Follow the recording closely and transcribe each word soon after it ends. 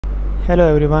Hello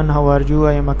everyone, how are you?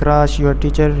 I am Akrash, your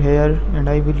teacher here, and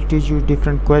I will teach you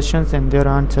different questions and their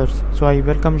answers. So I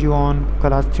welcome you on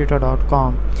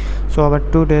classtheta.com. So our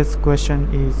today's question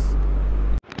is,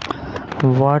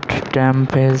 what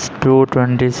temp is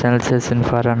 220 Celsius in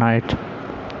Fahrenheit?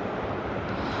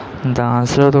 The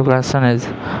answer of the question is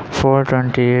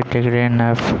 428 degree in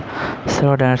F.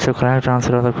 So that's the correct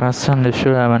answer of the question. If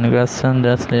you have any question,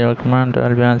 just leave a comment.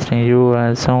 I'll be answering you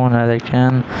as soon as I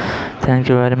can. Thank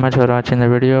you very much for watching the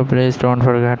video. Please don't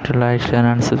forget to like, share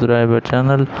and subscribe our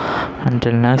channel.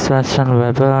 Until next question,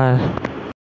 bye bye.